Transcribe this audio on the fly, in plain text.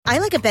I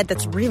like a bed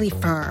that's really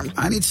firm.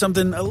 I need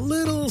something a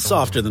little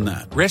softer than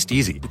that. Rest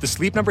easy. With the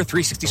Sleep Number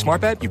 360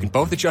 smart bed, you can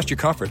both adjust your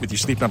comfort with your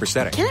Sleep Number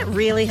setting. Can it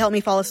really help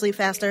me fall asleep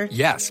faster?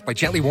 Yes, by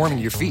gently warming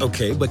your feet.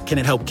 Okay, but can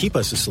it help keep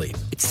us asleep?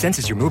 It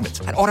senses your movements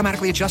and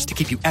automatically adjusts to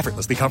keep you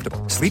effortlessly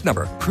comfortable. Sleep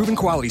Number, proven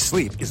quality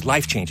sleep is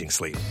life-changing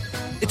sleep.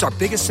 It's our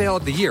biggest sale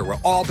of the year where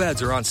all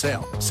beds are on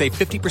sale. Save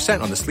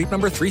 50% on the Sleep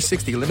Number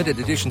 360 limited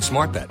edition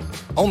smart bed.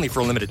 Only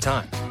for a limited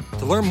time.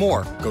 To learn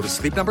more, go to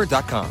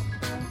sleepnumber.com.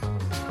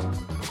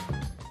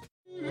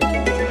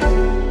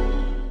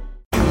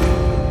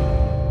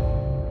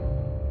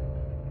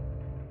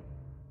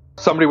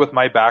 Somebody with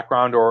my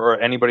background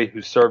or anybody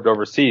who served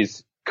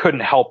overseas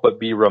couldn't help but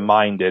be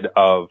reminded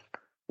of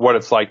what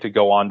it's like to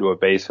go onto a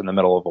base in the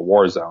middle of a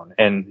war zone.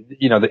 And,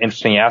 the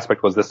interesting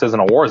aspect was this isn't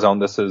a war zone.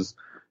 This is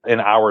an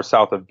hour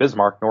south of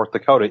Bismarck, North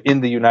Dakota,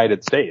 in the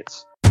United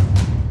States.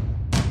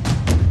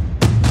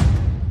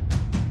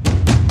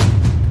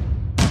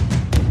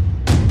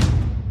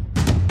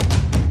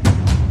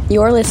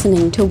 You're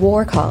listening to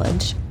War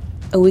College,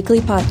 a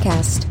weekly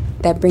podcast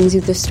that brings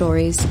you the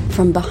stories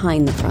from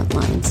behind the front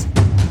lines.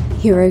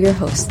 Here are your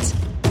hosts.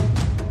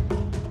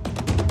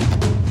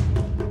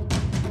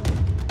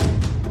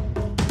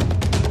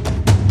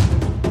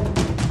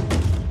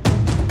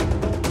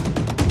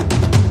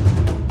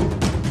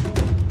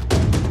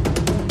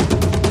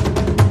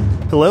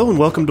 Hello and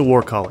welcome to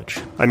War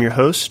College. I'm your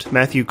host,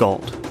 Matthew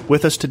Gault.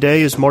 With us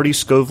today is Marty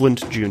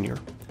Skovland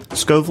Jr.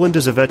 Skovland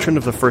is a veteran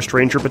of the 1st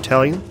Ranger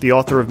Battalion, the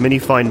author of many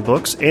fine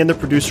books, and the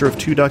producer of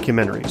 2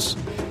 documentaries.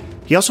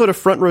 He also had a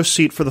front row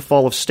seat for the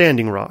fall of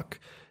Standing Rock,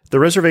 the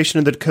reservation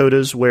in the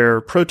Dakotas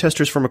where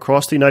protesters from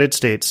across the United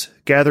States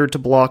gathered to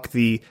block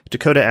the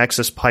Dakota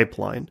Access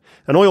Pipeline,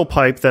 an oil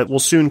pipe that will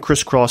soon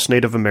crisscross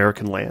Native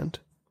American land.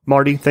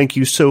 Marty, thank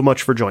you so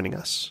much for joining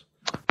us.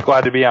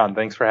 Glad to be on.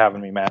 Thanks for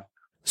having me, Matt.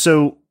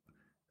 So,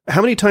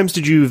 how many times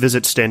did you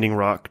visit Standing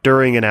Rock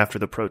during and after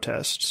the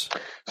protests?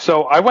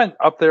 So I went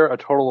up there a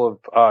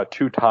total of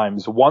 2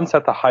 times. Once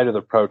at the height of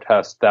the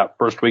protest, that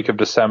first week of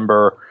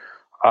December,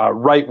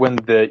 right when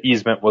the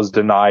easement was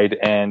denied,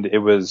 and it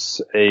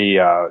was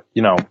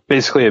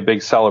basically a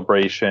big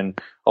celebration.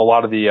 A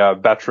lot of the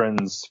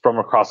veterans from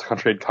across the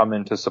country had come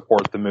in to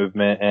support the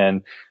movement,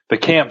 and the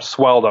camp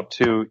swelled up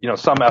to,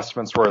 some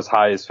estimates were as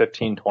high as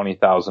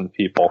 20,000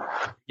 people.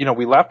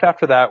 We left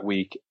after that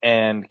week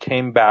and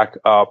came back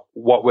up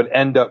what would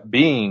end up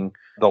being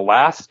the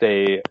last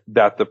day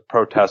that the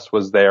protest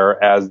was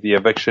there, as the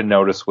eviction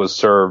notice was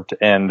served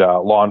and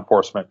law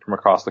enforcement from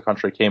across the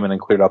country came in and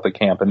cleared out the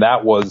camp. And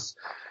that was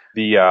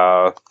the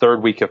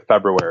 3rd week of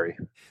February.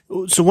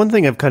 So one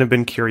thing I've kind of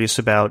been curious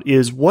about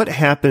is what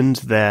happened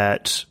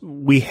that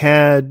we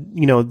had,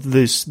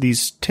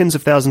 these tens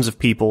of thousands of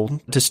people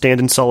to stand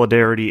in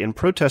solidarity and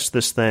protest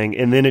this thing,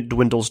 and then it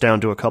dwindles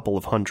down to a couple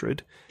of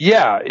hundred.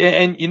 Yeah.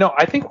 And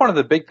I think one of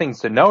the big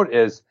things to note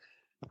is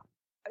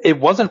it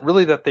wasn't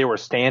really that they were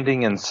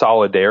standing in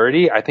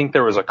solidarity. I think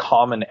there was a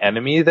common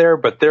enemy there,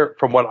 but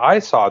from what I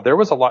saw, there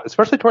was a lot,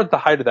 especially towards the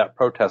height of that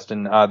protest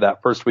in that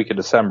first week of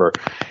December.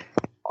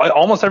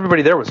 Almost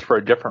everybody there was for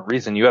a different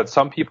reason. You had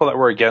some people that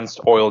were against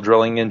oil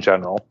drilling in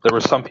general. There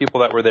were some people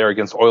that were there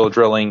against oil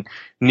drilling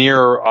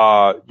near,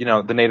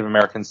 the Native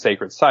American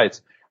sacred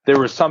sites. There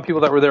were some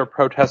people that were there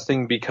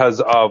protesting because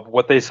of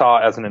what they saw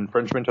as an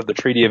infringement of the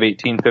Treaty of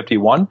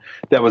 1851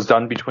 that was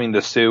done between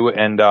the Sioux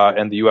and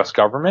the U.S.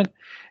 government.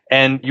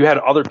 And you had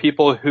other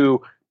people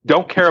who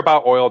don't care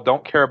about oil,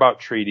 don't care about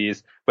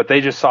treaties, but they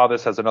just saw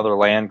this as another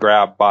land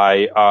grab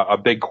by a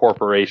big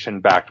corporation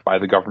backed by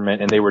the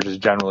government, and they were just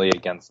generally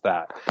against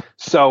that.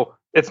 So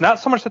it's not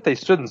so much that they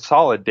stood in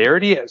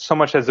solidarity, so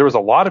much as there was a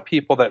lot of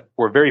people that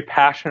were very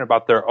passionate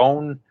about their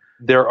own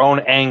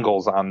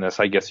angles on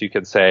this, I guess you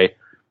could say,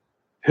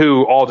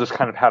 who all just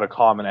kind of had a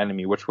common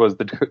enemy, which was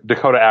the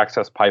Dakota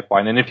Access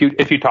Pipeline. And if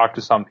you talk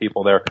to some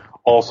people there,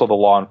 also the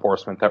law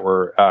enforcement that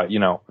were,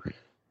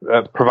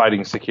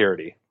 providing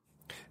security.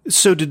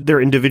 So did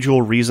their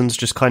individual reasons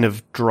just kind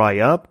of dry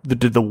up?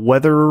 Did the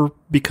weather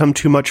become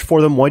too much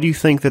for them? Why do you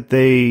think that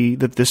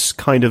this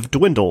kind of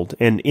dwindled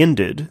and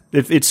ended?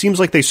 It seems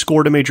like they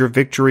scored a major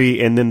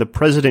victory and then the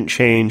president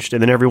changed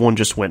and then everyone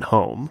just went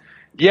home.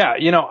 Yeah,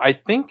 I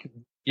think,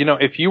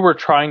 if you were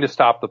trying to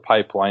stop the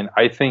pipeline,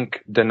 I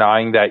think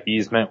denying that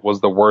easement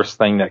was the worst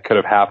thing that could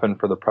have happened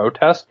for the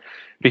protest,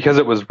 because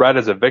it was read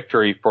as a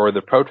victory for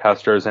the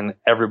protesters, and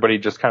everybody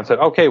just kind of said,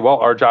 okay, well,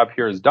 our job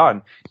here is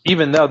done,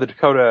 even though the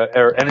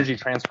Dakota Energy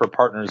Transfer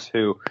Partners,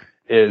 who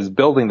is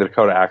building the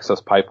Dakota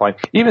Access Pipeline,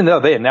 even though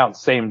they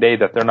announced same day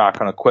that they're not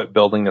going to quit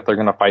building, that they're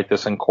going to fight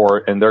this in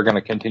court, and they're going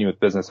to continue with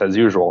business as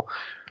usual.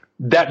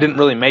 That didn't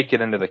really make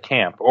it into the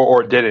camp,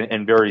 or did it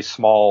in very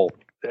small,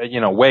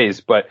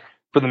 ways. But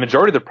for the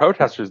majority of the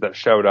protesters that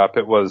showed up,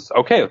 it was,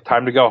 okay,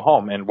 time to go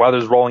home. And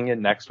weather's rolling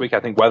in next week. I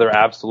think weather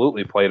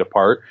absolutely played a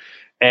part.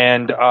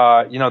 And,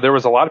 there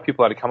was a lot of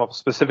people that had come up,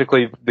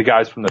 specifically the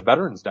guys from the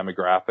veterans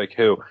demographic,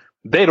 who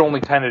they'd only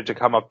tended to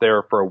come up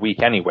there for a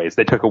week anyways.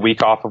 They took a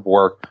week off of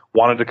work,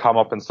 wanted to come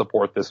up and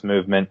support this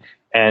movement,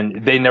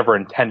 and they never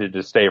intended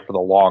to stay for the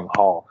long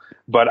haul.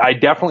 But I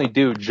definitely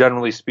do,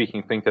 generally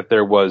speaking, think that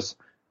there was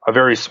a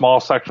very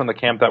small section of the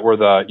camp that were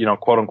the,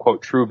 quote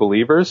unquote, true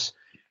believers.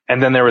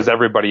 And then there was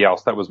everybody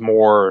else that was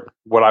more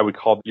what I would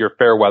call your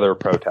fair weather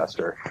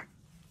protester.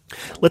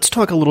 Let's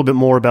talk a little bit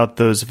more about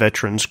those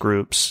veterans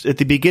groups. At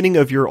the beginning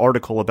of your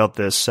article about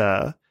this,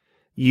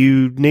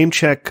 you name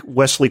check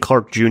Wesley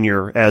Clark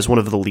Jr. as one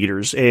of the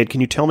leaders. And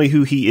can you tell me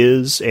who he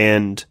is?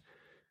 And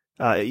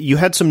you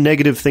had some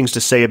negative things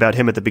to say about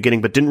him at the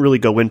beginning, but didn't really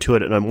go into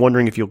it. And I'm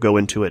wondering if you'll go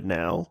into it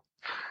now.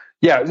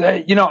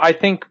 Yeah, I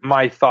think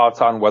my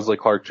thoughts on Wesley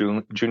Clark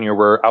Jr.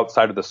 were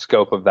outside of the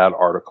scope of that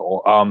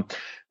article.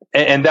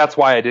 And that's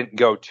why I didn't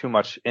go too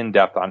much in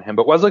depth on him.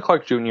 But Wesley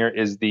Clark Jr.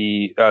 is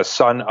the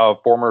son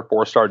of former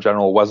 4-star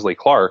General Wesley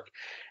Clark.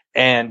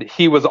 And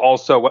he was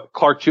also,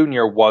 Clark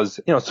Jr. was,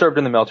 served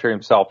in the military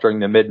himself during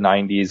the mid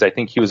 90s. I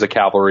think he was a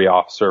cavalry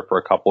officer for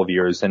a couple of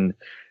years and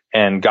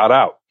got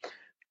out.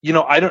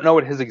 I don't know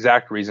what his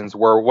exact reasons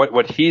were.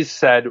 What he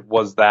said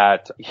was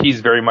that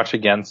he's very much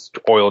against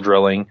oil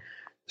drilling,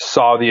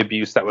 saw the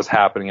abuse that was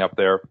happening up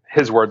there.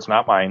 His words,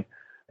 not mine.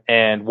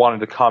 And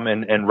wanted to come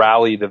in and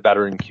rally the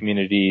veteran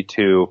community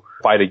to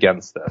fight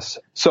against this.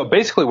 So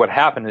basically what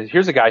happened is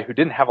here's a guy who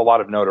didn't have a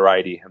lot of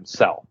notoriety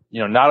himself.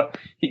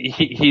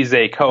 He's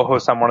a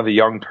co-host on one of the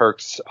Young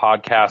Turks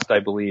podcast,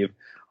 I believe.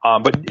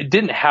 But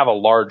didn't have a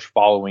large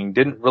following,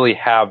 didn't really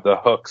have the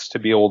hooks to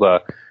be able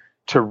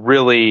to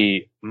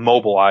really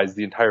mobilize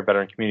the entire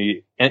veteran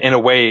community in a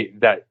way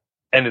that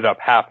ended up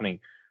happening.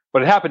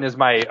 What had happened is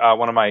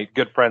one of my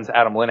good friends,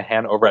 Adam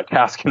Linehan, over at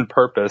Task and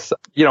Purpose,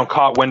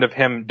 caught wind of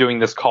him doing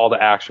this call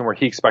to action where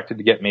he expected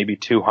to get maybe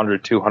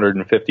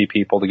 250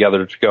 people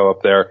together to go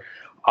up there.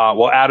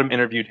 Well, Adam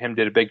interviewed him,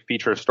 did a big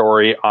feature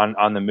story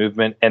on the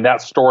movement, and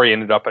that story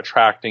ended up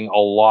attracting a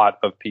lot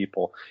of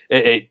people.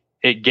 It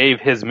gave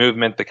his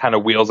movement the kind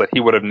of wheels that he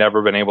would have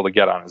never been able to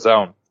get on his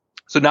own.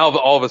 So now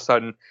all of a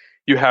sudden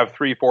you have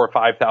 3,000,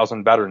 4,000,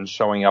 5,000 veterans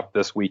showing up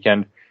this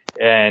weekend.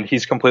 And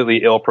he's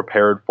completely ill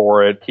prepared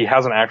for it. He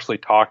hasn't actually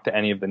talked to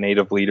any of the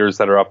native leaders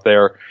that are up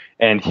there.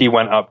 And he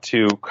went up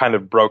to kind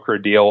of broker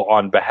a deal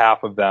on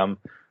behalf of them,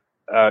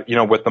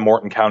 with the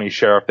Morton County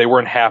Sheriff. They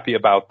weren't happy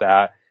about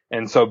that.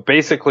 And so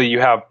basically you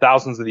have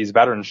thousands of these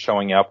veterans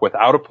showing up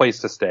without a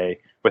place to stay,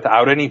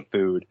 without any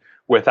food,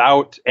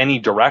 without any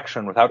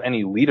direction, without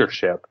any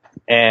leadership.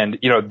 And,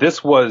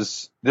 this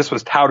was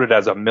touted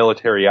as a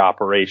military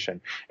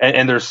operation.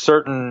 And there's a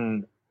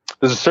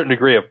certain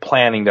degree of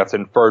planning that's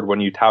inferred when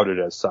you tout it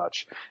as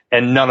such.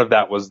 And none of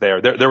that was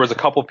there. There was a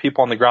couple of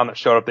people on the ground that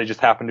showed up. They just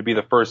happened to be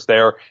the first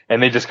there,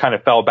 and they just kind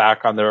of fell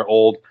back on their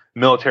old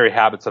military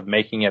habits of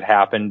making it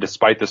happen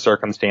despite the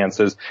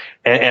circumstances.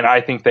 And I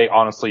think they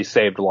honestly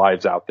saved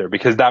lives out there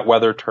because that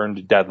weather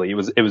turned deadly.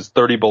 It was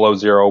 30 below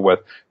zero with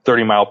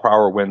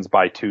 30-mile-per-hour winds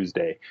by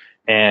Tuesday.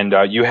 And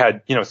you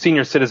had,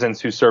 senior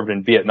citizens who served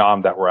in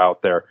Vietnam that were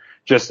out there.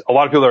 Just a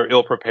lot of people are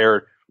ill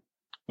prepared.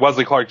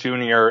 Wesley Clark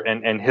Jr.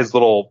 and his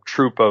little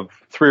troop of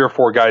 3 or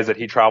 4 guys that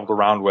he traveled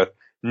around with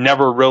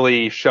never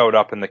really showed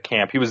up in the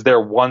camp. He was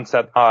there once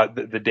at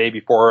the day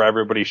before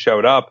everybody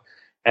showed up.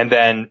 And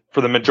then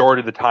for the majority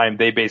of the time,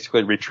 they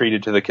basically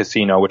retreated to the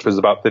casino, which was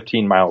about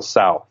 15 miles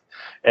south,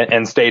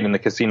 and stayed in the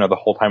casino the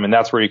whole time. And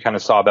that's where you kind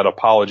of saw that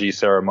apology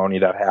ceremony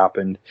that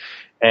happened.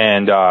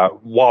 And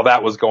while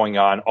that was going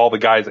on, all the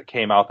guys that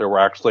came out there were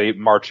actually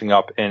marching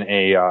up in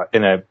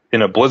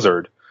a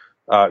blizzard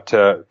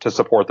to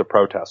support the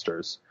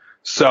protesters.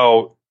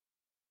 So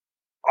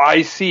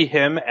I see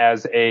him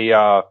as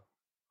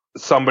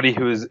somebody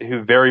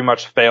who very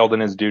much failed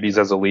in his duties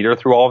as a leader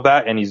through all of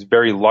that, and he's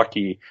very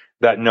lucky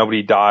that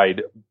nobody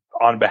died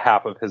on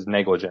behalf of his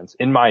negligence,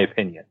 in my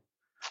opinion.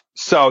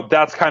 So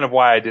that's kind of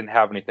why I didn't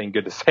have anything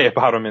good to say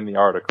about him in the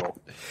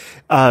article.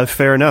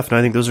 Fair enough, and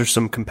I think those are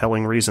some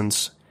compelling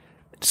reasons.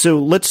 So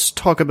let's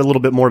talk a little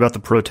bit more about the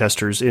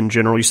protesters in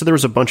general. You said there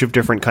was a bunch of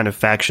different kind of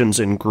factions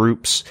and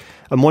groups.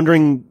 I'm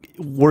wondering,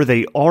 were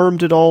they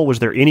armed at all? Was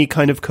there any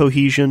kind of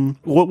cohesion?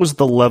 What was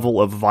the level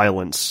of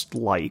violence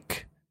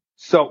like?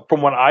 So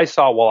from what I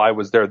saw while I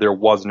was there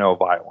was no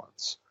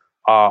violence.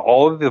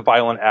 All of the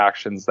violent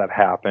actions that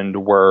happened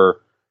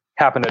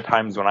happened at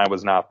times when I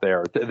was not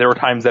there. There were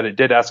times that it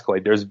did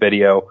escalate. There's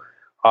video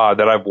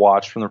that I've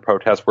watched from the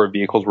protests where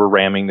vehicles were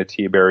ramming the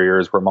T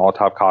barriers, where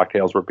Molotov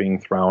cocktails were being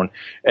thrown.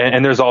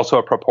 And there's also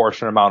a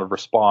proportionate amount of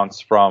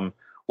response from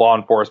law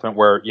enforcement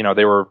where,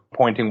 they were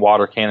pointing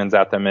water cannons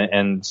at them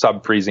and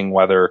sub-freezing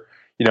weather,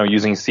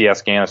 using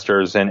CS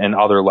canisters and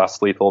other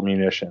less lethal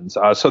munitions.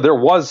 So there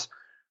was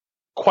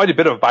quite a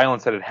bit of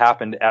violence that had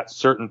happened at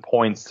certain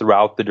points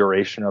throughout the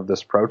duration of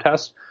this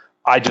protest.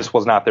 I just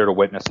was not there to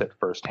witness it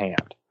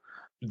firsthand.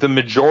 The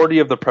majority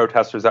of the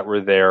protesters that were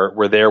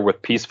there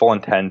with peaceful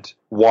intent,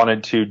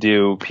 wanted to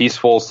do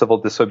peaceful civil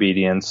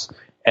disobedience,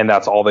 and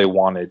that's all they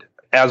wanted.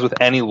 As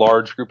with any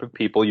large group of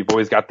people, you've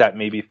always got that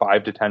maybe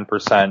 5 to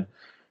 10%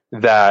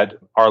 that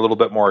are a little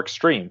bit more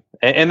extreme.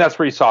 And that's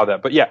where you saw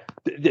that. But yeah,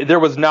 there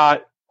was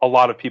not a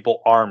lot of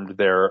people armed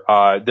there.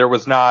 There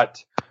was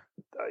not,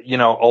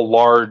 a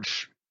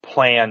large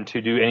plan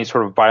to do any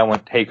sort of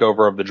violent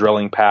takeover of the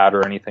drilling pad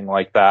or anything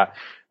like that.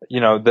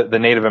 the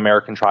Native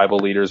American tribal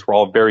leaders were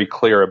all very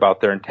clear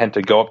about their intent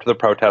to go up to the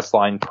protest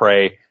line,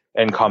 pray,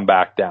 and come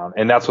back down.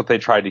 And that's what they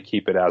tried to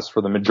keep it as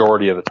for the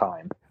majority of the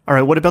time. All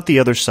right, what about the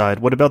other side?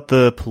 What about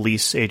the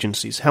police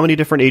agencies? How many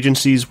different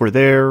agencies were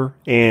there,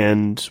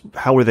 and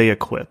how were they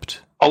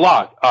equipped? A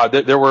lot.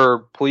 There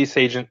were police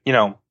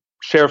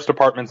sheriff's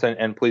departments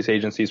and police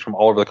agencies from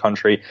all over the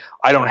country.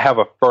 I don't have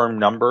a firm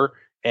number,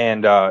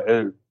 and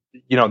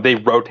they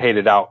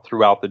rotated out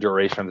throughout the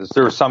duration of this.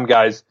 There were some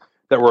guys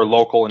that were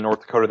local in North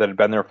Dakota that had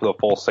been there for the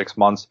full 6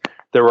 months.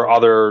 There were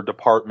other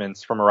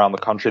departments from around the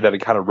country that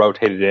had kind of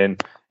rotated in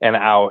and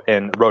out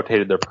and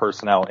rotated their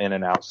personnel in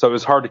and out. So it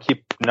was hard to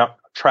keep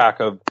track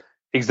of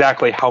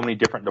exactly how many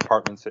different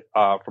departments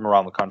from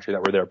around the country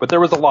that were there. But there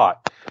was a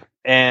lot.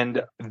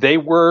 And they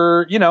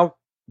were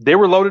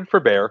loaded for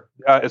bear,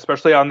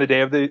 especially on the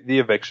day of the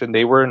eviction.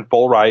 They were in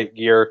full riot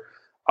gear.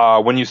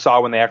 When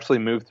they actually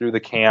moved through the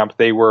camp,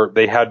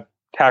 they had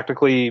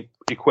tactically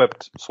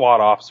equipped SWAT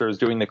officers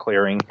doing the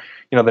clearing.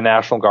 The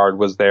National Guard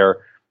was there.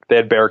 They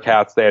had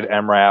Bearcats, they had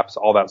MRAPs,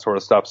 all that sort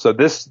of stuff. So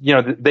this,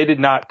 they did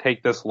not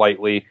take this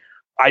lightly.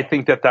 I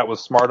think that was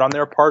smart on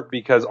their part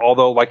because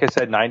although, like I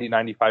said,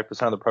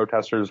 95% of the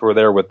protesters were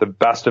there with the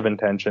best of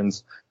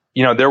intentions,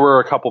 there were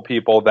a couple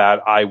people that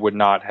I would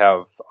not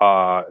have,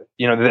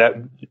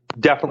 that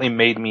definitely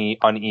made me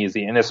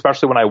uneasy. And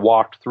especially when I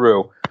walked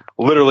through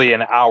literally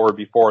an hour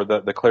before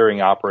the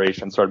clearing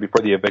operation started,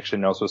 before the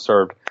eviction notice was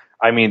served.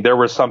 I mean, there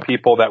were some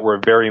people that were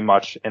very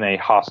much in a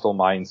hostile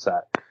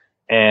mindset.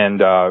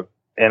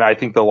 And I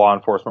think the law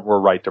enforcement were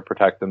right to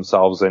protect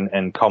themselves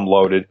and come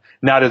loaded,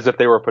 not as if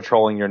they were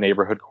patrolling your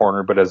neighborhood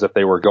corner, but as if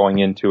they were going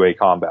into a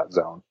combat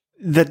zone.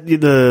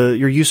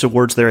 Your use of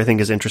words there, I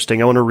think, is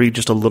interesting. I want to read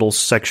just a little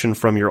section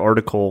from your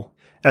article.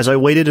 As I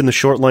waited in the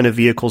short line of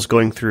vehicles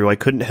going through, I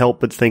couldn't help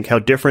but think how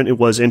different it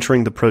was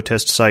entering the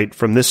protest site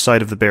from this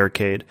side of the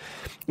barricade.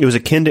 It was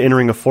akin to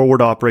entering a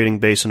forward operating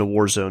base in a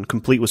war zone,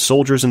 complete with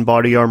soldiers in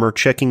body armor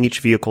checking each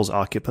vehicle's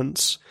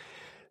occupants.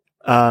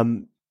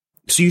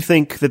 So you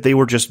think that they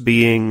were just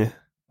being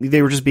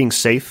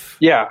safe?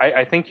 Yeah,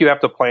 I think you have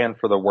to plan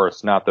for the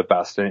worst, not the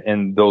best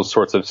in those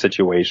sorts of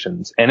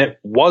situations. And it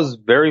was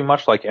very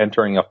much like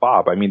entering a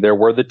fob. I mean, there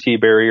were the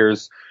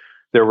T-barriers.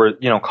 There were,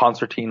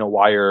 concertina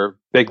wire,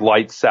 big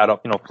lights sat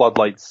up,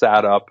 floodlights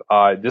sat up.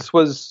 This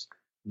was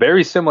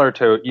very similar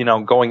to,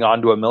 going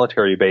onto a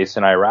military base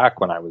in Iraq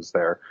when I was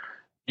there.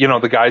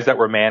 The guys that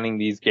were manning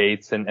these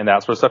gates and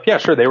that sort of stuff. Yeah,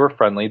 sure, they were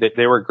friendly.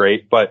 They were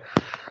great. But,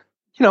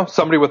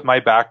 somebody with my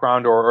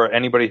background or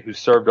anybody who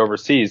served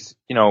overseas,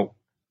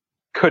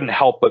 couldn't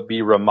help but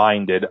be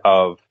reminded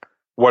of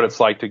what it's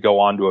like to go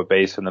onto a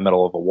base in the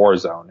middle of a war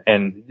zone.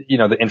 And,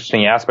 the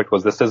interesting aspect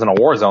was this isn't a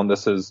war zone.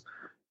 This is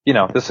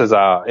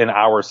an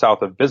hour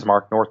south of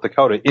Bismarck, North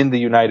Dakota in the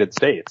United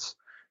States.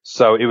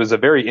 So it was a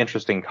very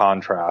interesting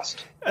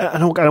contrast.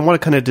 I want to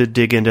kind of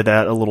dig into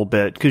that a little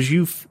bit because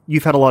you've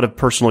had a lot of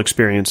personal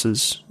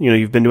experiences.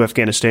 You've been to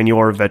Afghanistan. You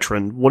are a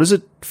veteran. What does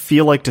it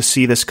feel like to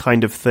see this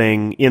kind of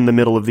thing in the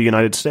middle of the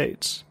United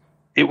States?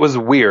 It was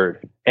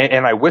weird,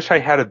 and I wish I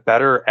had a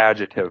better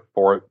adjective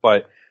for it.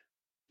 But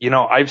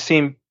I've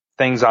seen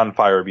things on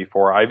fire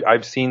before.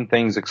 I've seen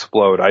things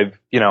explode.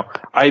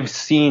 I've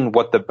seen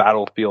what the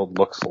battlefield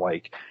looks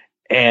like,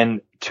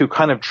 and to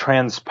kind of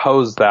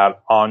transpose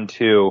that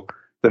onto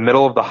the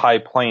middle of the high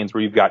plains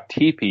where you've got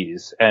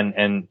teepees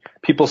and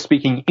people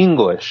speaking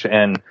English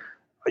and,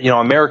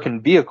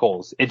 American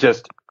vehicles.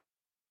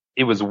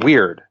 It was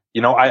weird.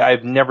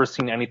 I've never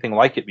seen anything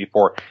like it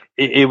before.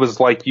 It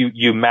was like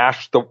you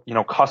mashed the,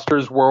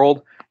 Custer's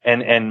world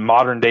and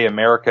modern day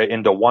America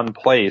into one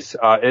place,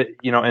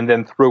 and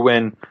then threw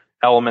in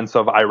elements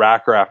of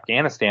Iraq or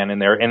Afghanistan in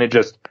there. And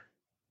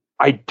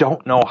I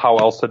don't know how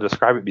else to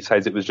describe it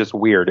besides it was just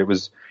weird. It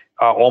was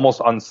almost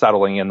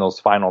unsettling in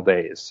those final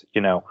days,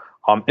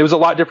 It was a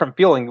lot different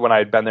feeling when I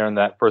had been there in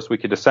that first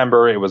week of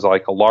December. It was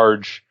like a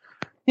large,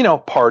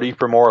 party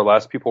for more or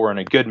less. People were in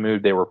a good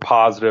mood. They were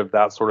positive,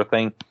 that sort of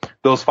thing.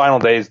 Those final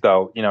days,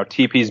 though,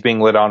 teepees being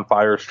lit on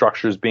fire,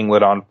 structures being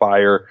lit on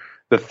fire,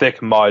 the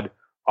thick mud,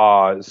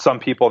 some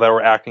people that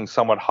were acting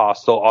somewhat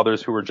hostile,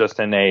 others who were just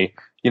in a,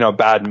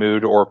 bad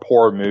mood or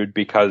poor mood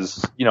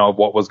because, of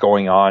what was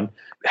going on.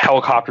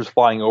 Helicopters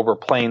flying over,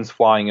 planes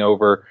flying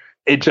over.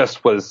 It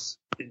just was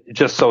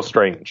just so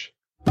strange.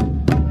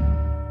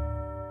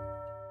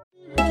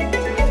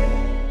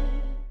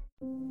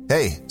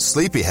 Hey,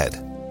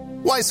 sleepyhead.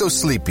 Why so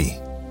sleepy?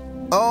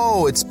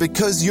 Oh, it's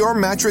because your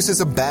mattress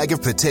is a bag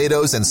of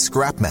potatoes and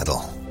scrap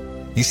metal.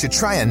 You should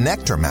try a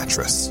Nectar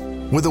mattress.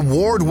 With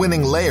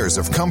award-winning layers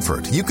of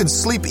comfort, you can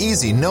sleep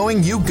easy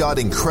knowing you got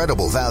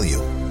incredible value.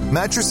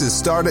 Mattresses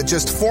start at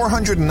just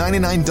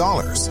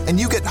 $499, and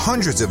you get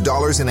hundreds of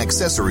dollars in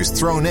accessories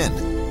thrown in,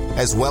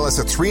 as well as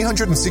a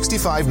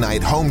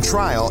 365-night home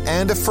trial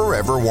and a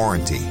forever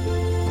warranty.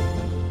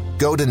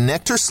 Go to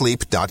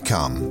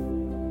nectarsleep.com.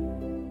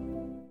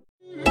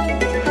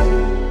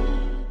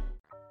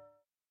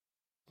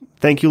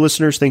 Thank you,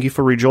 listeners. Thank you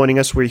for rejoining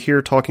us. We're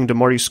here talking to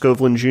Marty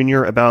Skovlund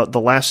Jr. about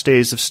the last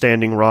days of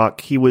Standing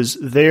Rock. He was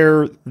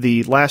there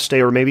the last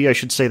day, or maybe I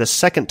should say the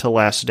second to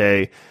last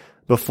day,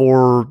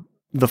 before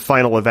the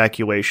final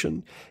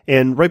evacuation.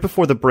 And right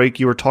before the break,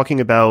 you were talking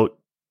about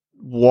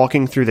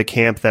walking through the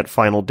camp that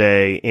final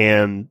day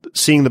and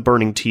seeing the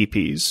burning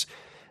teepees.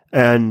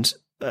 And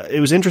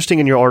it was interesting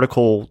in your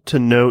article to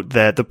note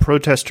that the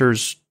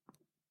protesters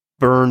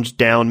burned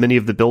down many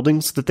of the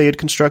buildings that they had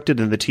constructed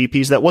and the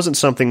teepees. That wasn't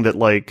something that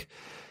like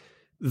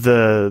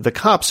the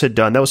cops had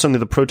done. That was something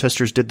the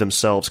protesters did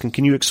themselves.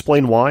 Can you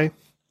explain why?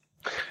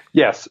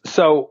 Yes.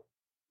 So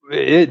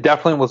it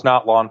definitely was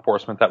not law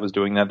enforcement that was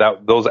doing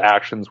that. Those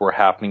actions were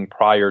happening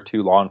prior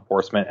to law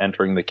enforcement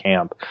entering the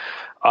camp.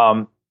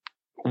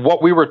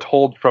 What we were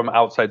told from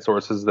outside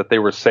sources that they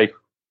were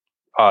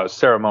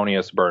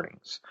ceremonious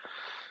burnings.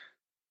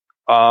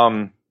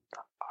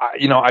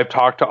 I've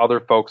talked to other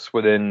folks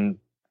within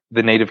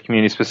the Native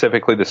community,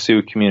 specifically the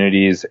Sioux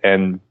communities,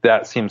 and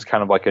that seems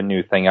kind of like a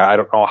new thing. I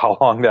don't know how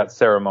long that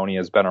ceremony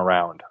has been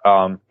around.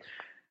 I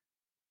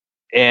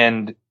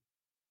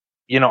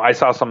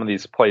saw some of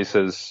these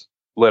places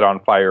lit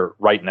on fire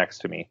right next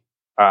to me.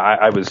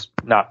 I was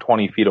not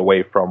 20 feet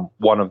away from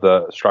one of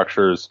the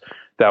structures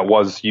that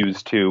was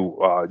used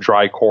to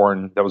dry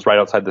corn that was right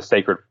outside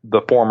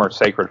the former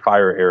sacred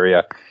fire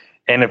area.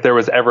 And if there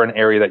was ever an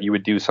area that you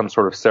would do some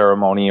sort of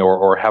ceremony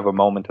or have a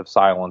moment of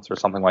silence or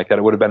something like that,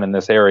 it would have been in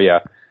this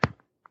area.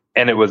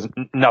 And it was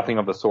nothing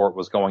of the sort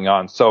was going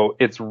on. So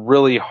it's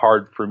really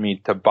hard for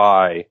me to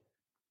buy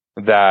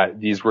that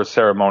these were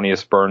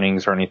ceremonious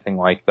burnings or anything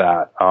like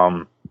that.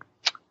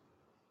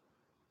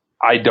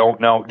 I don't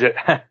know.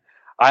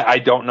 I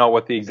don't know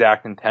what the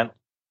exact intent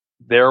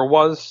there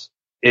was.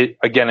 It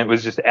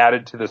was just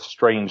added to the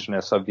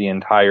strangeness of the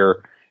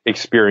entire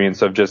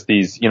experience of just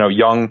these,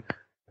 young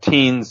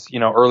teens,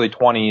 early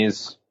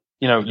 20s,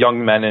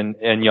 young men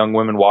and young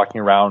women walking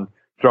around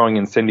throwing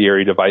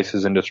incendiary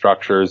devices into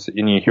structures,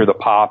 and you hear the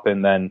pop,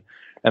 and then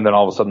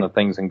all of a sudden the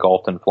thing's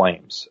engulfed in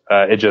flames.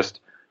 I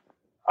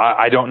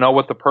don't know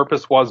what the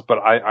purpose was, but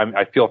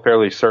I feel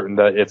fairly certain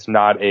that it's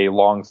not a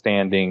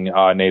long-standing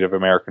Native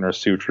American or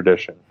Sioux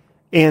tradition.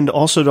 And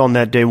also on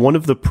that day, one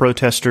of the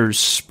protesters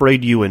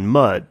sprayed you in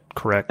mud,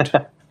 correct?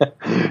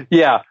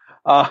 Yeah.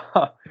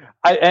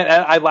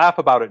 I laugh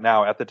about it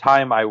now. At the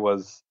time, I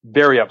was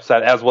very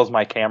upset, as was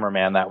my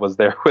cameraman that was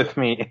there with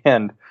me.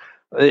 And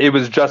it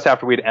was just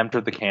after we'd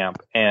entered the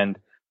camp. And,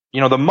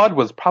 the mud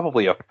was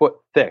probably a foot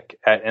thick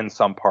in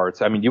some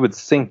parts. I mean, you would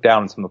sink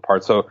down in some of the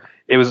parts. So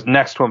it was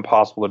next to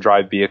impossible to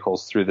drive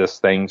vehicles through this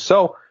thing.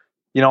 So,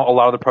 a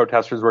lot of the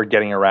protesters were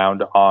getting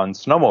around on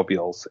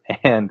snowmobiles.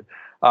 And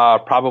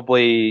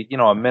probably,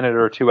 a minute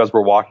or two as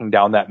we're walking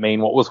down that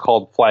main, what was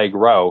called Flag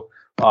Row.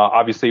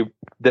 Obviously,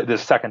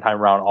 this second time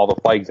around, all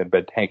the flags had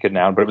been taken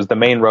down, but it was the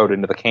main road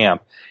into the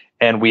camp.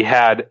 And we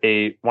had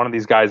one of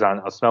these guys on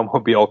a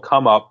snowmobile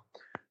come up,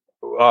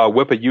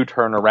 whip a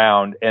U-turn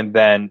around, and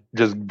then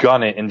just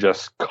gun it and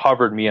just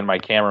covered me and my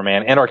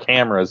cameraman and our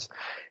cameras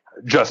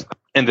just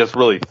in this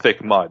really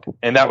thick mud.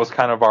 And that was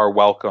kind of our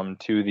welcome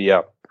to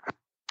the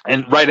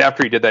and right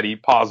after he did that, he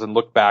paused and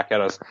looked back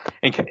at us.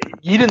 And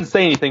he didn't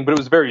say anything, but it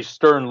was a very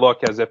stern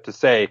look as if to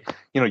say,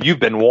 you've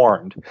been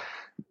warned.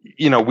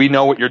 We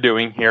know what you're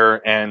doing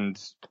here, and,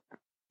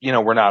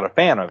 we're not a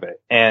fan of it.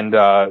 And,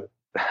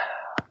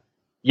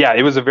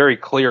 it was a very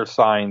clear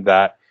sign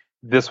that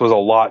this was a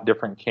lot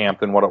different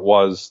camp than what it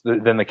was,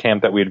 than the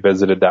camp that we had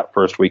visited that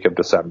first week of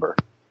December.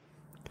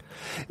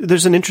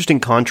 There's an interesting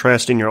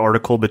contrast in your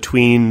article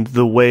between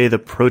the way the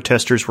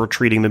protesters were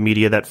treating the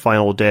media that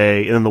final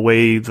day and the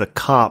way the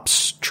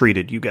cops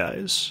treated you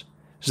guys.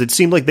 Because it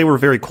seemed like they were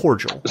very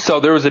cordial. So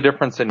there was a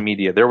difference in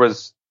media. There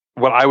was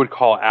what I would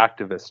call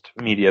activist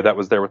media that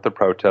was there with the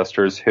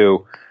protesters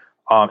who,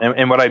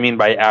 and what I mean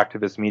by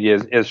activist media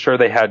is sure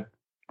they had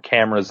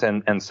cameras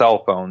and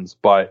cell phones,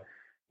 but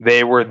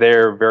they were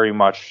there very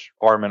much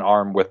arm in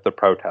arm with the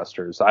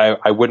protesters.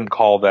 I wouldn't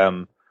call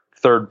them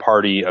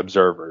third-party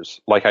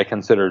observers like I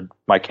considered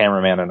my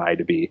cameraman and I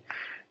to be.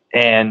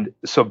 And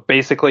so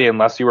basically,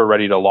 unless you were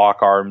ready to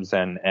lock arms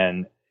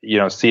and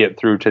see it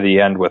through to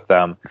the end with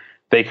them,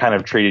 they kind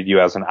of treated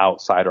you as an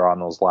outsider on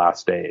those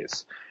last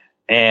days.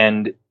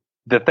 And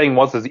the thing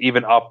was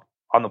even up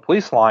on the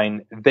police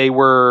line, they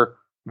were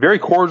very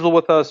cordial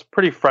with us,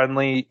 pretty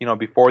friendly,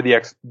 before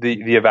the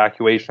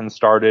evacuation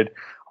started,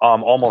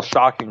 almost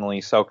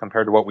shockingly so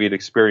compared to what we had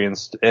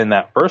experienced in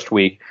that first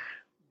week.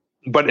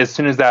 But as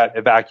soon as that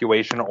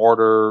evacuation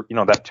order,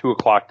 that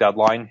 2:00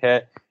 deadline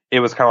hit, it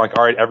was kind of like,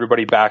 all right,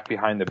 everybody back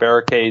behind the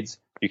barricades.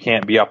 You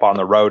can't be up on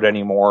the road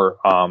anymore.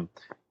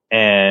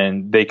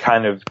 And they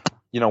kind of,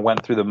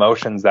 went through the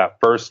motions that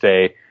first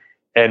day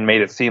and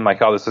made it seem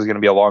like, oh, this is going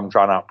to be a long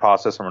drawn out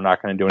process and we're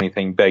not going to do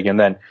anything big. And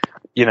then,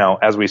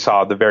 as we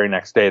saw the very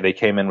next day, they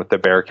came in with the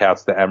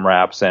Bearcats, the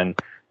MRAPs,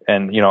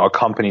 and a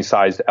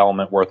company-sized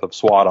element worth of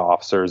SWAT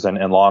officers and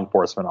law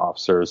enforcement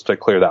officers to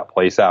clear that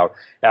place out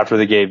after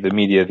they gave the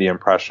media the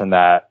impression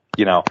that,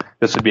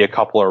 this would be a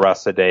couple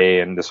arrests a day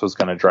and this was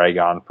going to drag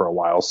on for a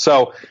while.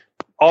 So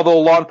although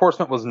law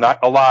enforcement was not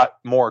a lot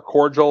more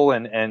cordial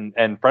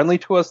and friendly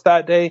to us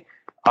that day,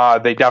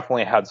 they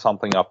definitely had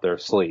something up their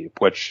sleeve,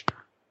 which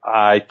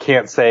I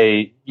can't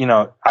say,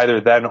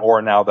 either then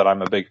or now that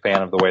I'm a big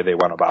fan of the way they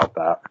went about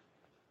that.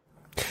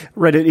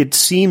 Right. It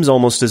seems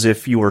almost as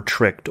if you were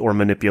tricked or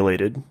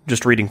manipulated,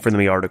 just reading from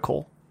the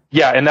article.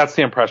 Yeah, and that's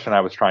the impression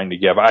I was trying to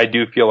give. I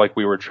do feel like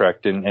we were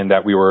tricked and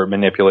that we were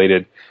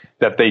manipulated,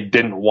 that they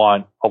didn't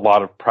want a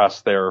lot of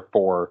press there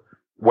for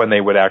when they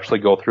would actually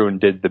go through and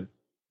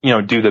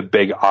do the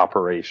big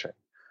operation.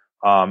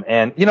 I'm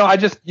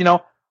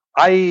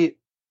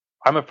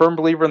a firm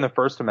believer in the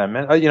First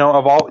Amendment,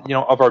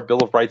 of our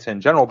Bill of Rights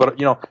in general, but,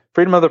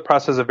 freedom of the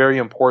press is a very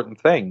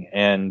important thing.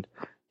 And,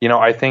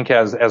 I think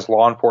as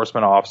law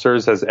enforcement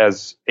officers,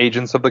 as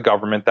agents of the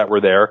government that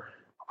were there,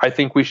 I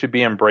think we should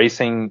be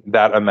embracing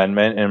that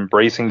amendment and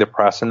embracing the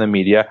press and the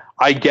media.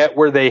 I get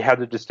where they had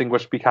to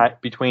distinguish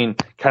between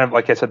kind of,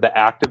 like I said, the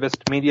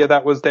activist media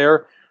that was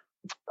there.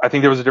 I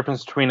think there was a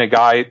difference between a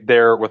guy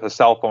there with a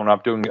cell phone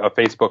up doing a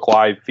Facebook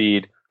Live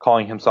feed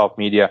calling himself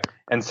media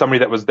and somebody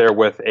that was there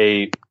with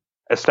a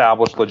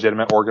established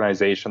legitimate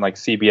organization like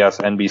CBS,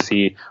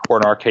 NBC, or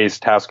in our case,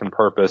 Task and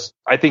Purpose.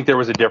 I think there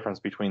was a difference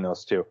between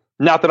those two.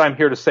 Not that I'm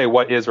here to say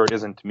what is or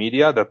isn't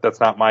media. That's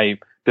not my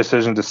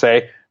decision to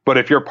say. But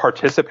if you're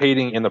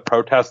participating in the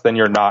protest, then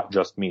you're not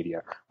just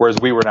media. Whereas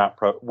we were not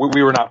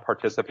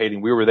participating.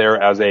 We were there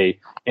as a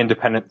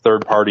independent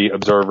third party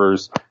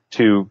observers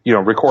to,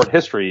 record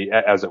history,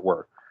 as it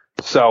were.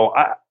 So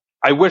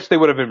I wish they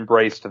would have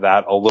embraced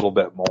that a little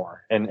bit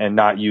more and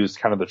not used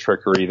kind of the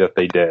trickery that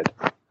they did.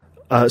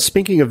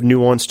 Speaking of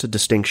nuanced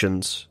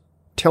distinctions,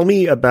 tell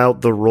me about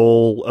the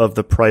role of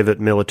the private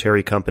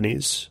military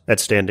companies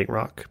at Standing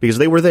Rock, because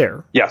they were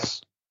there.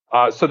 Yes.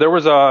 So there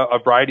was a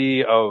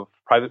variety of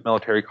private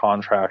military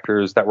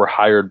contractors that were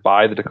hired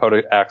by the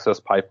Dakota Access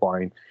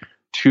Pipeline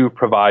to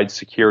provide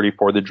security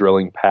for the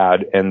drilling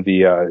pad and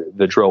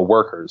the drill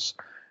workers.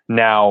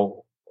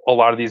 Now, a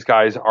lot of these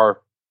guys are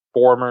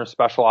former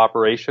special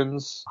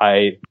operations.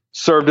 I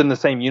served in the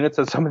same units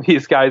as some of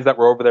these guys that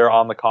were over there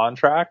on the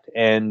contract,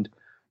 and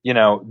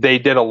they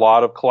did a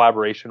lot of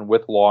collaboration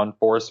with law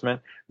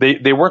enforcement.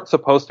 They weren't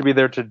supposed to be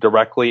there to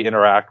directly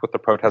interact with the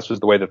protesters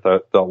the way that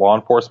the law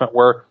enforcement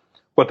were,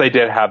 but they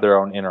did have their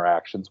own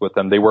interactions with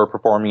them. They were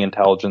performing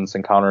intelligence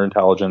and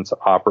counterintelligence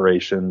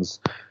operations.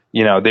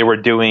 They were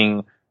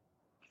doing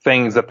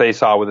things that they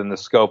saw within the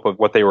scope of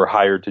what they were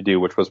hired to do,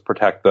 which was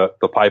protect the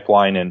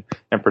pipeline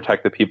and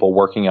protect the people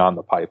working on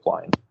the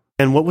pipeline.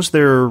 And what was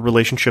their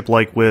relationship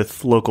like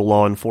with local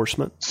law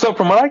enforcement? So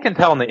from what I can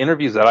tell in the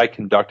interviews that I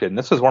conducted, and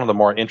this is one of the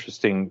more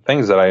interesting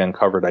things that I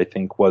uncovered, I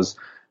think, was,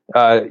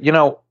 I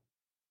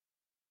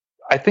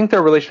think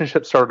their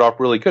relationship started off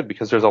really good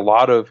because there's a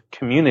lot of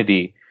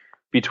community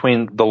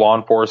between the law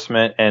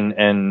enforcement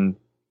and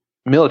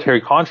military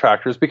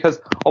contractors,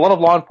 because a lot of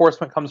law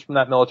enforcement comes from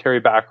that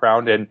military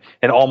background and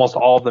almost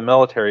all of the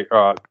military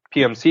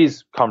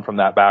PMCs come from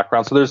that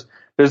background. So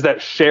there's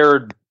that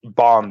shared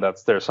bond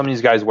that's there. Some of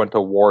these guys went to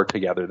war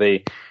together.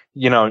 They,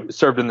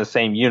 served in the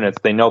same units.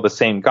 They know the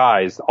same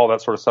guys, all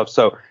that sort of stuff.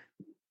 So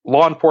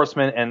law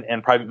enforcement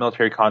and private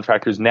military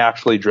contractors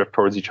naturally drift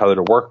towards each other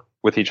to work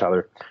with each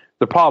other.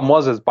 The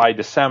problem is by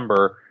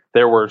December,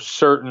 there were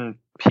certain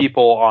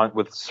people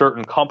with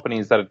certain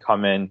companies that had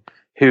come in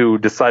who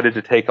decided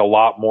to take a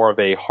lot more of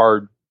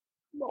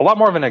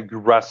an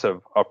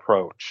aggressive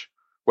approach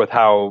with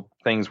how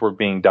things were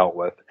being dealt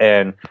with.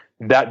 And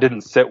that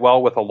didn't sit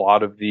well with a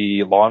lot of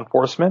the law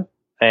enforcement.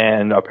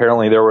 And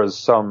apparently there was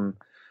some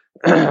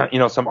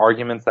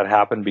arguments that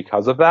happened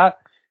because of that.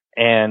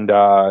 And,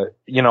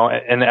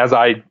 and as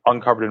I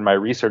uncovered in my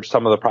research,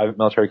 some of the private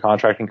military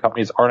contracting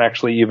companies aren't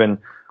actually even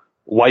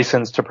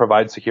licensed to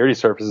provide security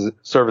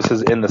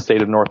services in the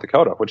state of North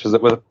Dakota, which is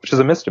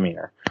a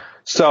misdemeanor.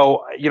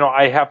 So,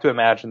 I have to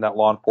imagine that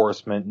law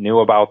enforcement knew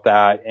about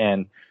that.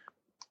 And,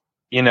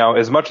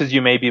 as much as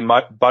you may be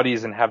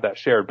buddies and have that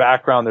shared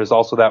background, there's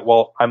also that,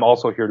 well, I'm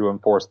also here to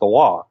enforce the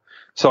law.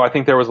 So I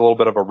think there was a little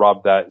bit of a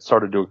rub that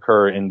started to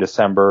occur in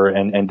December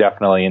and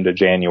definitely into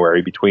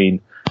January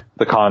between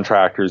the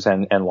contractors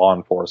and law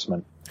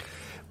enforcement.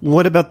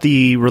 What about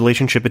the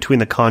relationship between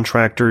the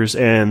contractors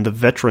and the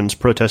veterans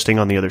protesting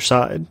on the other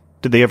side?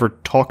 Did they ever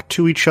talk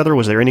to each other?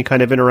 Was there any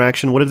kind of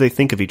interaction? What did they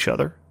think of each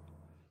other?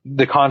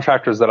 The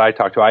contractors that I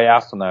talked to, I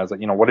asked them that. I was like,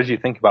 what did you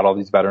think about all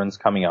these veterans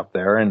coming up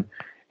there?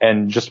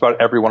 And just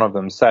about every one of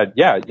them said,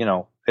 yeah,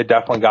 it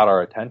definitely got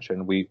our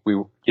attention. We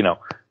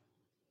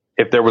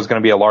if there was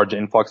going to be a large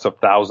influx of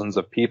thousands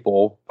of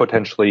people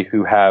potentially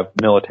who have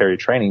military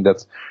training,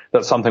 that's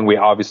something we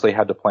obviously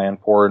had to plan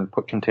for and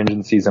put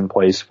contingencies in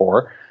place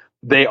for.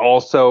 They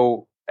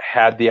also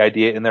had the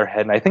idea in their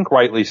head, and I think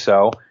rightly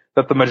so,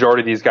 that the majority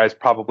of these guys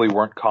probably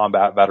weren't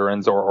combat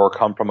veterans or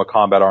come from a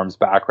combat arms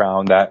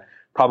background, that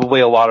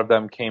probably a lot of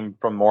them came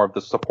from more of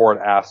the support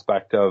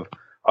aspect of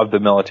the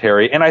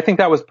military. And I think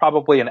that was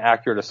probably an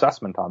accurate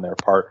assessment on their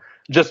part,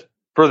 just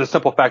for the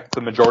simple fact that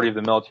the majority of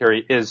the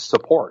military is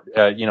support.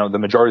 The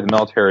majority of the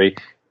military,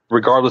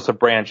 regardless of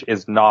branch,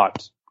 is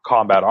not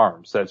combat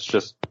arms. That's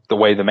just the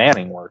way the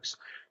manning works.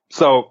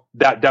 So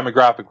that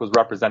demographic was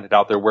represented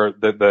out there, where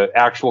the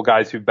actual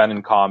guys who've been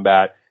in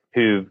combat,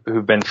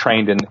 who've been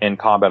trained in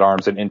combat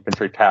arms and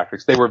infantry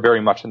tactics, they were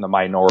very much in the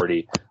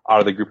minority out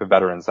of the group of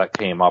veterans that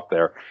came up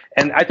there.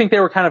 And I think they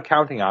were kind of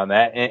counting on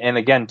that. And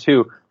again,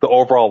 too, the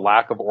overall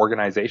lack of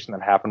organization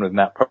that happened in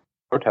that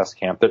protest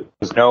camp. There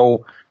was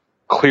no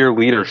clear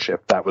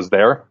leadership that was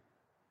there,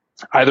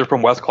 either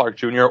from Wes Clark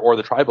Jr. or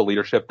the tribal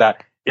leadership,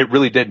 that it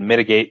really did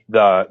mitigate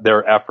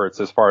their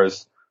efforts as far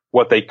as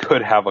what they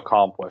could have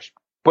accomplished.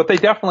 But they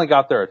definitely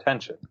got their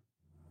attention.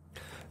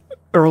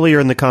 Earlier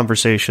in the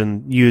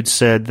conversation, you had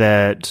said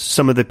that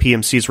some of the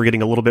PMCs were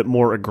getting a little bit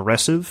more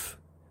aggressive.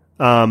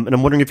 And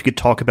I'm wondering if you could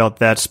talk about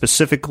that,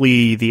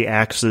 specifically the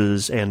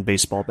axes and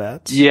baseball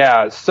bats.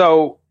 Yeah,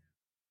 so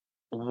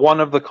one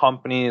of the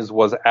companies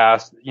was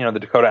asked, the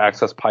Dakota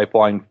Access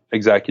Pipeline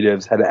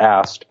executives had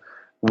asked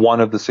one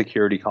of the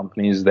security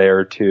companies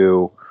there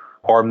to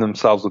arm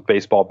themselves with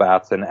baseball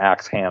bats and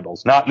axe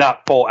handles.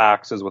 Not full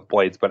axes with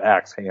blades, but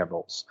axe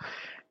handles.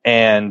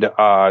 And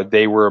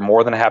they were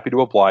more than happy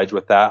to oblige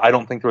with that. I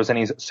don't think there was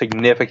any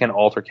significant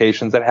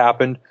altercations that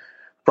happened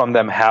from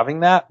them having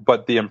that,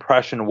 but the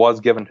impression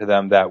was given to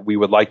them that we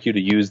would like you to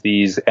use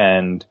these,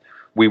 and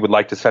we would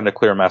like to send a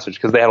clear message,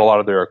 because they had a lot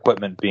of their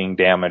equipment being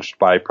damaged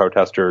by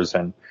protesters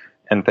and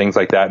things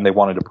like that, and they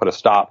wanted to put a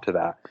stop to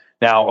that.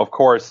 Now, of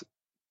course,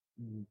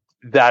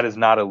 that is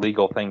not a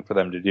legal thing for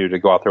them to do, to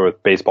go out there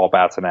with baseball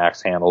bats and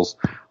axe handles.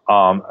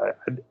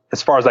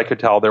 As far as I could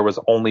tell, there was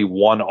only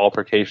one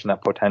altercation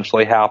that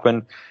potentially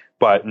happened,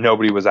 but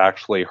nobody was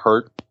actually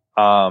hurt.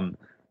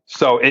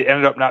 So it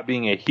ended up not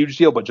being a huge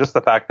deal, but just the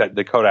fact that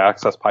Dakota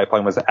Access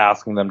Pipeline was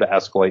asking them to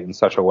escalate in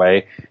such a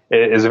way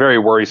is very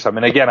worrisome.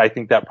 And again, I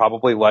think that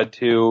probably led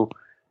to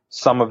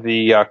some of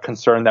the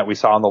concern that we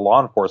saw on the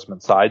law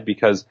enforcement side,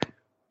 because,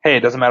 hey, it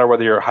doesn't matter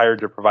whether you're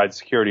hired to provide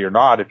security or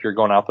not. If you're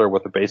going out there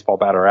with a baseball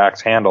bat or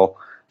axe handle,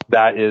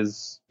 that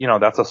is,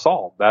 that's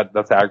assault.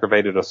 That's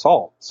aggravated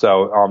assault.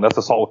 So that's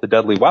assault with a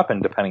deadly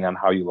weapon, depending on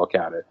how you look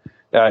at it,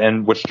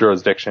 and which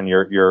jurisdiction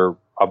you're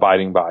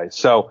abiding by.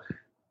 So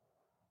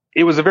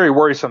it was a very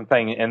worrisome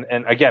thing.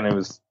 And again, it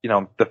was,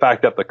 the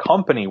fact that the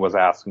company was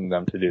asking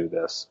them to do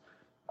this,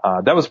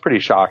 that was pretty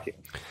shocking.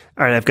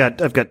 All right. I've got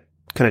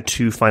kind of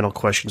two final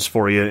questions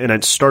for you. And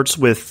it starts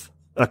with,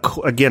 a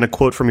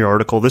quote from your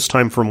article, this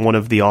time from one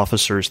of the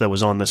officers that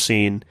was on the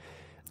scene.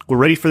 "We're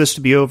ready for this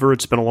to be over.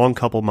 It's been a long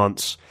couple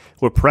months.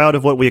 We're proud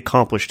of what we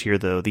accomplished here,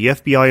 though. The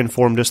FBI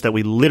informed us that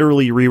we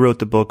literally rewrote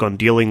the book on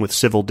dealing with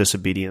civil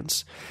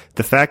disobedience.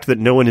 The fact that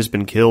no one has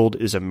been killed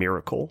is a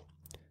miracle."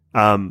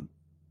 A,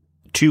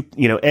 do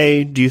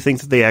you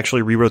think that they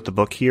actually rewrote the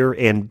book here?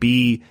 And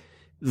B,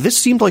 this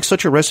seemed like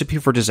such a recipe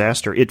for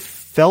disaster. It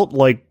felt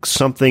like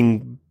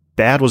something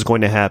bad was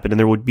going to happen and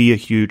there would be a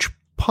huge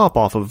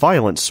pop-off of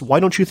violence. Why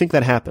don't you think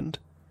that happened?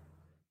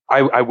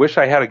 I wish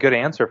I had a good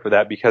answer for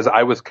that, because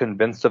I was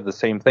convinced of the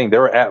same thing.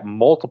 There were at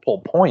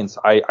multiple points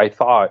I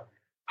thought,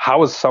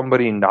 how has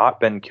somebody not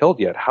been killed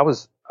yet? How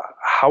is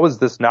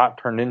this not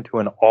turned into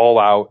an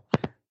all-out,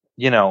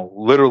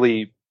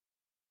 literally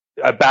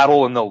a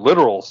battle in the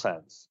literal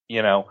sense?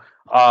 I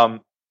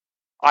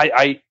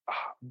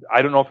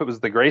don't know if it was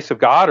the grace of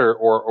God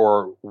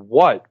or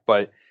what,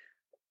 but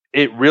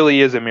it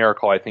really is a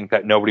miracle, I think,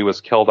 that nobody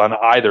was killed on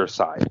either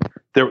side.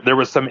 There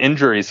was some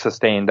injuries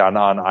sustained on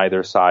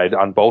either side,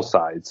 on both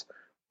sides,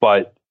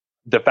 but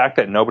the fact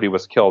that nobody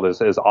was killed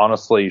is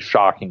honestly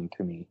shocking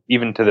to me.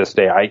 Even to this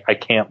day, I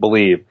can't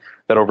believe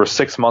that over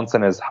 6 months,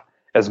 and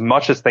as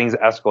much as things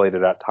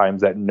escalated at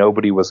times, that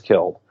nobody was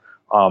killed.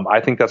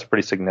 I think that's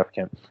pretty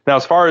significant. Now,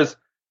 as far as,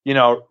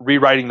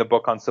 rewriting the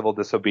book on civil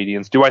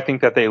disobedience, do I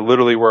think that they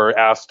literally were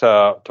asked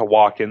to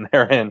walk in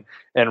there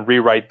and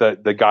rewrite the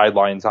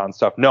guidelines on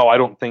stuff? No, I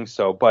don't think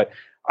so. But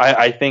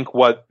I think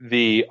what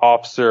the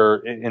officer,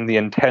 in the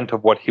intent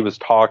of what he was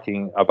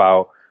talking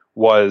about,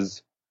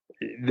 was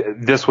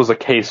this was a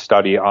case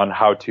study on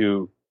how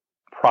to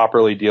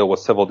properly deal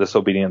with civil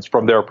disobedience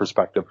from their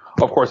perspective.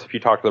 Of course, if you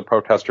talk to the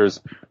protesters,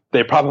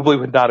 they probably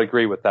would not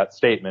agree with that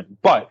statement.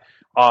 But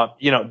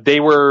they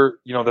were,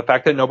 the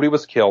fact that nobody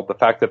was killed, the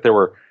fact that there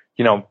were,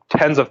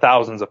 tens of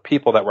thousands of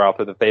people that were out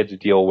there that they had to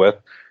deal with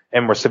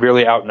and were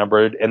severely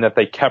outnumbered, and that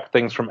they kept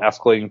things from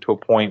escalating to a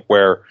point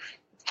where,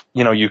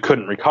 you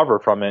couldn't recover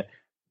from it.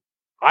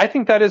 I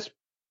think that's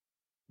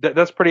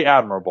pretty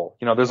admirable.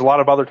 There's a lot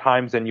of other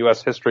times in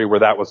U.S. history where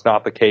that was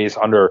not the case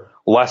under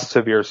less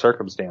severe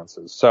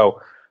circumstances.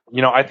 So,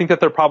 I think that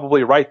they're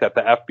probably right that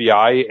the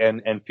FBI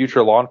and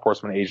future law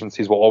enforcement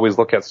agencies will always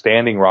look at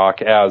Standing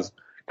Rock as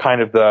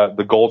kind of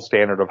the gold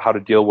standard of how to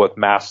deal with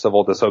mass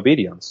civil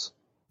disobedience.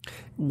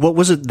 What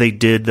was it they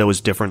did that was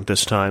different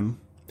this time?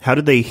 How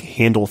did they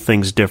handle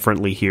things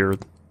differently here?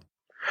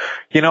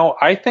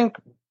 I think,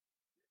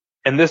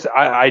 and this,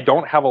 I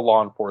don't have a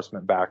law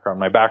enforcement background.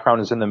 My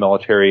background is in the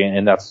military,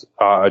 and that's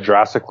a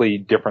drastically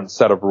different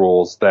set of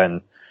rules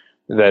than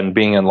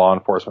being in law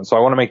enforcement. So I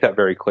want to make that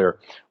very clear.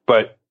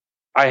 But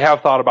I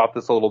have thought about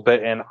this a little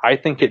bit, and I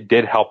think it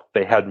did help.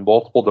 They had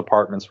multiple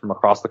departments from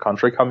across the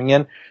country coming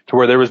in to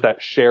where there was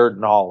that shared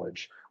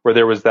knowledge, where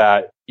there was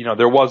that,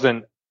 there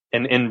wasn't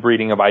an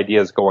inbreeding of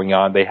ideas going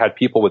on. They had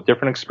people with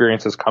different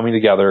experiences coming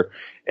together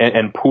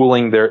and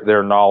pooling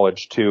their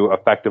knowledge to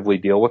effectively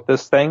deal with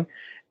this thing.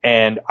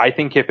 And I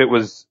think if it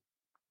was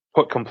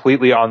put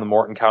completely on the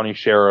Morton County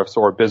sheriffs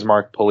or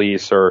Bismarck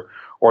police or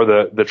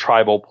the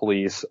tribal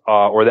police,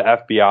 or the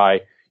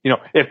FBI,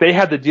 if they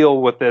had to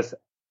deal with this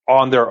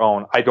on their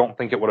own, I don't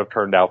think it would have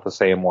turned out the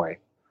same way.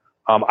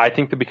 I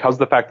think that because of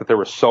the fact that there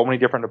were so many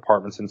different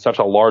departments and such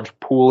a large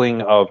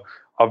pooling of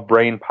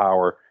brain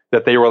power,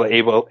 that they were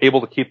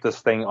able to keep this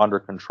thing under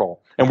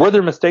control. And were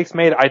there mistakes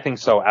made? I think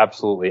so,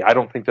 absolutely. I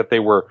don't think that they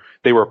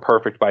were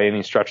perfect by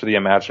any stretch of the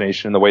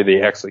imagination in the way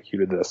they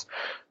executed this.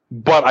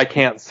 But I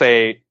can't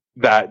say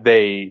that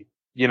they,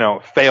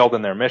 failed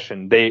in their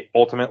mission. They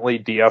ultimately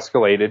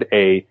de-escalated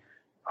a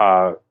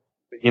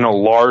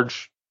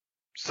large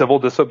civil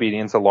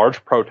disobedience, a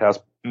large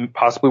protest,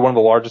 possibly one of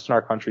the largest in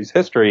our country's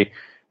history,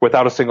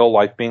 without a single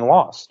life being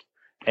lost.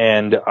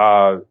 And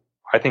I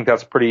think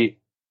that's pretty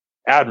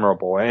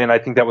admirable. And I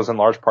think that was in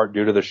large part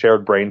due to the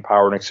shared brain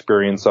power and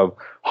experience of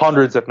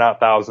hundreds, if not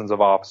thousands,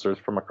 of officers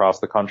from across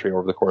the country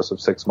over the course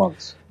of 6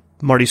 months.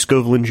 Marty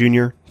Skovlund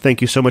Jr.,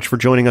 thank you so much for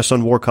joining us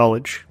on War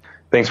College.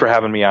 Thanks for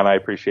having me on. I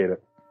appreciate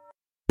it.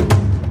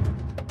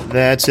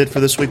 That's it for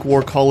this week,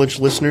 War College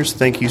listeners.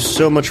 Thank you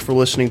so much for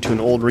listening to an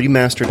old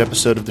remastered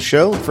episode of the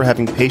show, for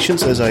having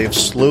patience as I have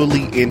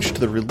slowly inched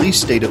the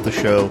release date of the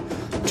show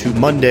to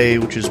Monday,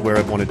 which is where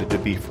I've wanted it to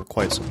be for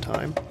quite some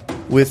time.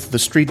 With the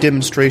street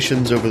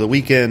demonstrations over the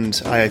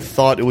weekend, I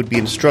thought it would be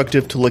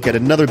instructive to look at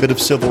another bit of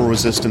civil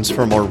resistance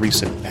from our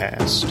recent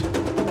past.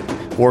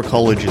 War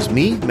College is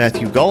me,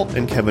 Matthew Galt,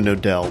 and Kevin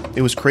Odell.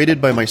 It was created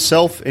by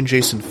myself and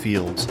Jason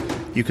Fields.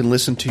 You can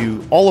listen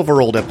to all of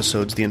our old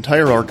episodes, the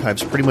entire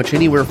archives, pretty much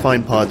anywhere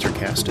fine pods are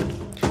casted.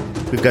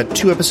 We've got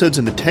 2 episodes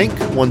in the tank.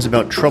 One's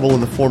about trouble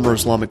in the former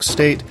Islamic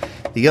State.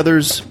 The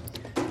other's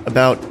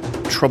about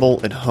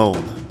trouble at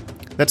home.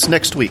 That's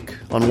next week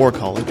on War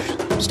College.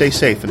 Stay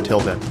safe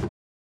until then.